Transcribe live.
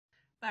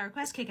By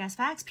request, Kick-Ass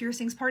Facts,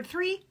 Piercings Part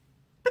 3. Pew,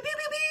 pew, pew,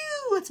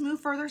 pew. Let's move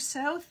further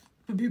south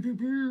pew, pew, pew,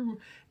 pew,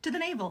 to the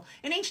navel.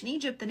 In ancient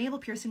Egypt, the navel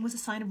piercing was a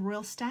sign of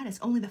royal status.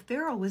 Only the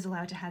pharaoh was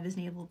allowed to have his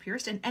navel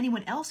pierced, and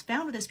anyone else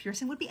found with this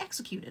piercing would be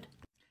executed.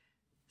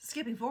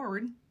 Skipping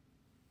forward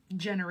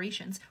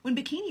generations, when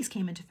bikinis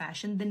came into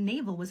fashion, the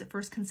navel was at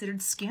first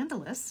considered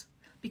scandalous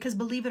because,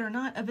 believe it or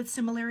not, of its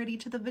similarity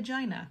to the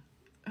vagina.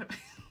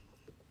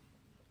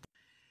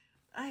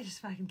 I just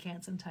fucking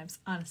can't sometimes,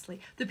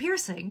 honestly. The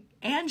piercing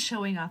and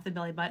showing off the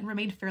belly button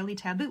remained fairly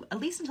taboo, at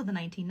least until the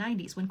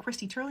 1990s, when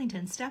Christy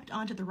Turlington stepped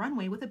onto the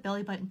runway with a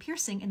belly button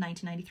piercing in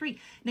 1993.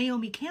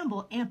 Naomi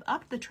Campbell amped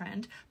up the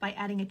trend by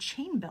adding a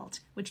chain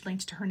belt, which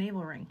linked to her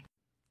navel ring.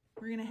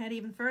 We're gonna head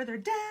even further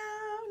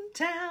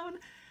downtown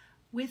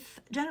with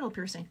genital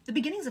piercing. The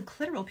beginnings of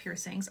clitoral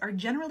piercings are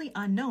generally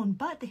unknown,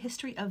 but the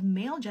history of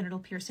male genital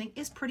piercing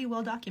is pretty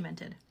well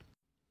documented.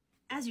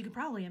 As you can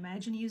probably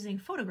imagine, using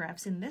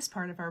photographs in this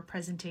part of our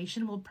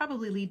presentation will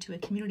probably lead to a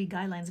community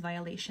guidelines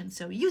violation,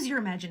 so use your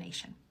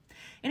imagination.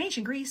 In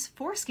ancient Greece,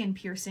 foreskin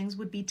piercings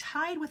would be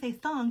tied with a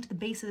thong to the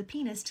base of the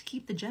penis to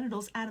keep the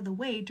genitals out of the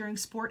way during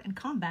sport and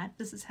combat.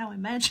 This is how I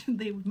imagined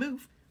they would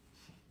move.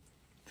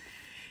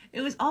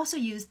 It was also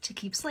used to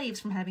keep slaves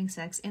from having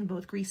sex in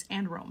both Greece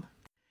and Rome.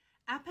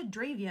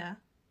 Apodravia,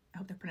 I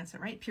hope I pronounced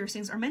that right,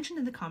 piercings are mentioned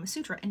in the Kama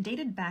Sutra and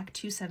dated back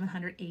to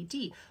 700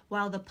 AD,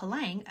 while the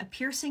palang, a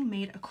piercing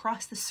made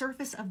across the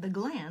surface of the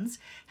glans,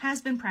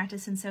 has been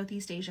practiced in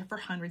Southeast Asia for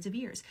hundreds of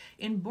years.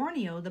 In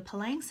Borneo, the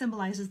palang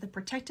symbolizes the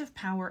protective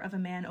power of a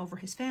man over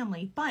his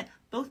family, but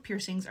both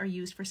piercings are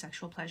used for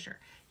sexual pleasure.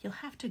 You'll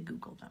have to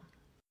Google them.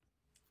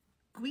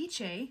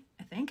 Guiche,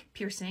 I think,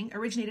 piercing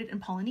originated in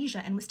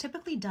Polynesia and was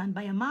typically done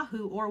by a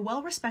mahu or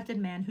well-respected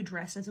man who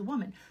dressed as a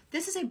woman.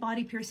 This is a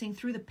body piercing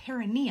through the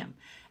perineum.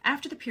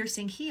 After the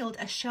piercing healed,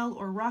 a shell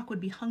or rock would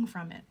be hung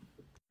from it.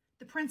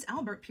 The Prince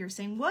Albert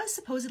piercing was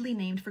supposedly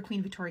named for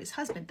Queen Victoria's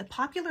husband. The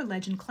popular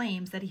legend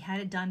claims that he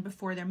had it done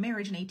before their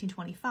marriage in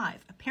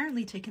 1825,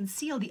 apparently to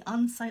conceal the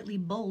unsightly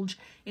bulge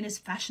in his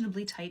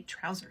fashionably tight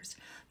trousers.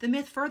 The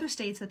myth further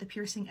states that the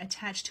piercing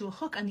attached to a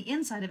hook on the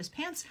inside of his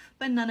pants,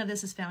 but none of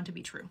this is found to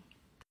be true.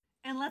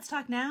 And let's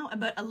talk now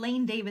about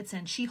Elaine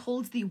Davidson. She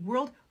holds the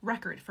world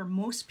record for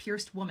most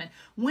pierced woman.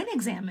 When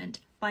examined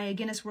by a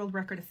Guinness World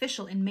Record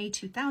official in May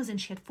 2000,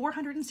 she had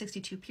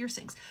 462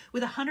 piercings,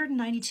 with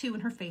 192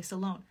 in her face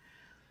alone.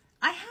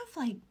 I have,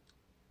 like,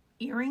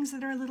 earrings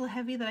that are a little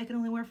heavy that I can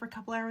only wear for a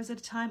couple hours at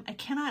a time. I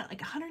cannot,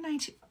 like,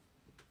 192...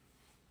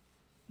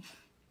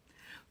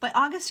 By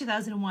August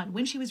 2001,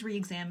 when she was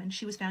re-examined,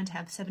 she was found to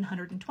have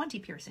 720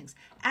 piercings.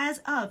 As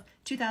of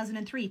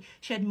 2003,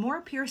 she had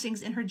more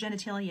piercings in her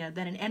genitalia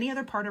than in any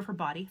other part of her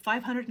body,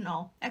 500 in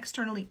all,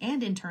 externally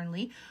and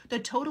internally. The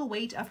total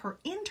weight of her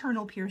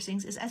internal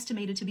piercings is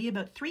estimated to be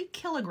about 3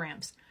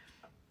 kilograms.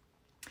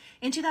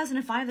 In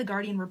 2005, The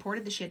Guardian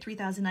reported that she had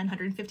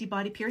 3,950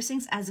 body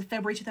piercings. As of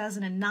February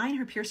 2009,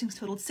 her piercings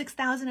totaled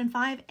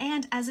 6,005,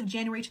 and as of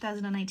January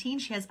 2019,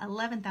 she has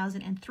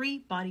 11,003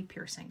 body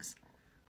piercings.